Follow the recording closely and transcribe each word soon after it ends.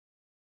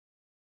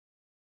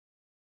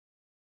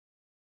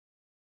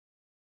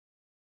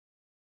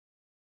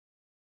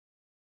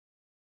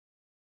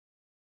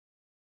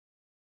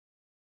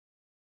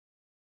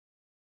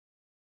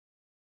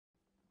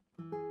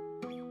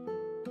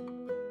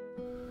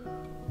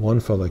One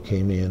fella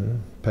came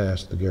in,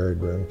 past the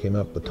guard room, came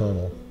up the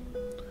tunnel,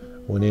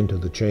 went into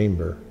the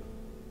chamber,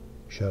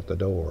 shut the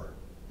door.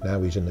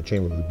 Now he's in the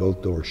chamber with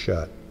both doors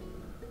shut.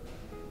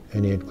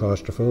 And he had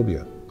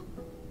claustrophobia.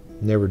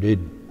 Never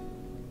did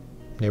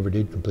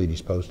complete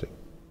his posting.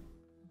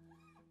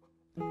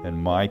 In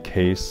my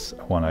case,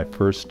 when I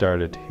first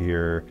started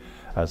here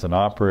as an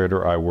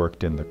operator, I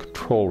worked in the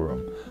control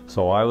room.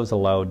 So I was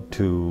allowed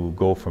to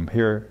go from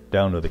here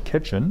down to the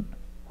kitchen,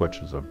 which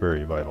is a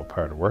very vital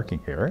part of working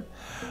here.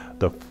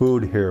 The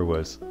food here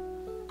was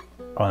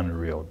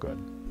unreal good.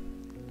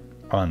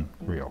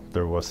 Unreal.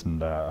 There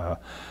wasn't,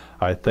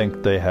 I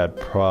think they had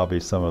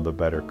probably some of the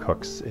better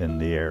cooks in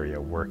the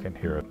area working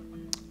here.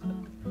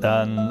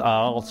 And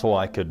also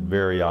I could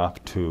vary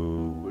off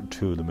to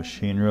the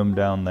machine room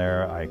down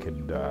there. I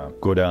could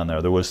go down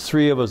there. There was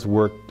 3 of us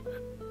worked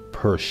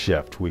per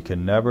shift. We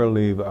can never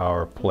leave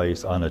our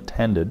place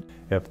unattended.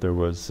 If there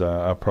was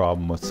a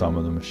problem with some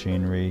of the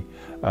machinery,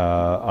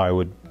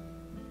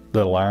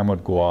 the alarm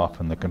would go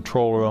off in the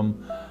control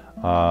room.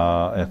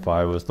 If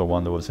I was the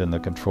one that was in the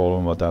control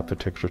room at that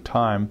particular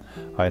time,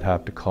 I'd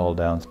have to call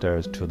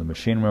downstairs to the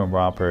machine room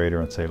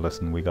operator and say,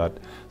 listen, we got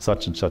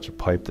such and such a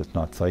pipe that's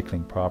not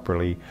cycling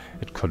properly.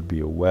 It could be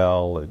a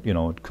well,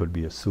 it could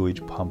be a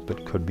sewage pump,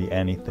 it could be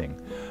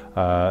anything.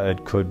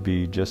 It could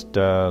be just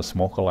a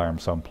smoke alarm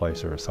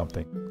someplace or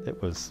something.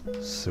 It was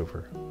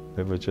super.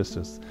 It was just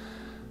as,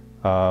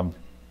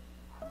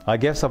 I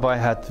guess if I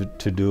had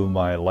to do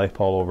my life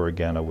all over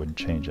again, I wouldn't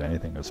change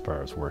anything as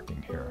far as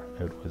working here.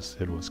 It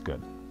was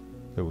good.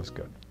 It was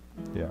good.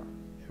 Yeah,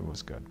 it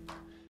was good.